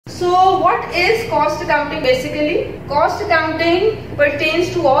So what is cost accounting basically? Cost accounting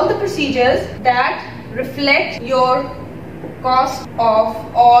pertains to all the procedures that reflect your cost of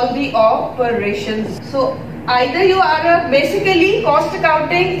all the operations. So either you are basically cost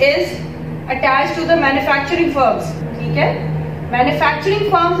accounting is attached to the manufacturing firms. ठीक है? Manufacturing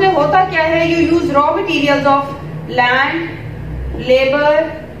firms में होता क्या है? You use raw materials of land, labor,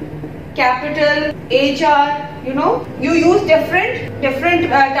 capital, HR. You know, you use different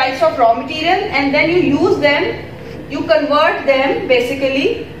types of raw material, and then you use them, you convert them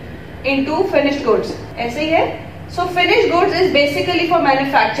basically into finished goods. ऐसे ही है. So finished goods is basically for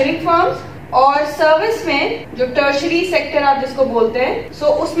manufacturing firms. और service में जो tertiary sector आप जिसको बोलते हैं, so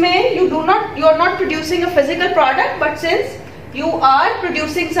उसमें you are not producing a physical product, but since you are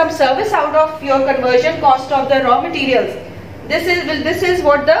producing some service out of your conversion cost of the raw materials, this is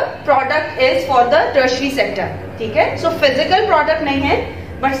what the product is for the tertiary sector. ठीक है? So physical product नहीं है,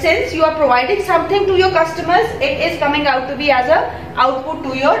 but since you are providing something to your customers, it is coming out to be as a output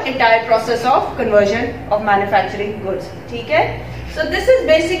to your entire process of conversion of manufacturing goods. ठीक है? So this is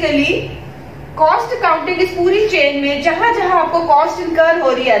basically cost accounting इस पूरी chain में जहां जहां आपको cost incur हो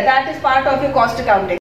रही है, that is part of your cost accounting.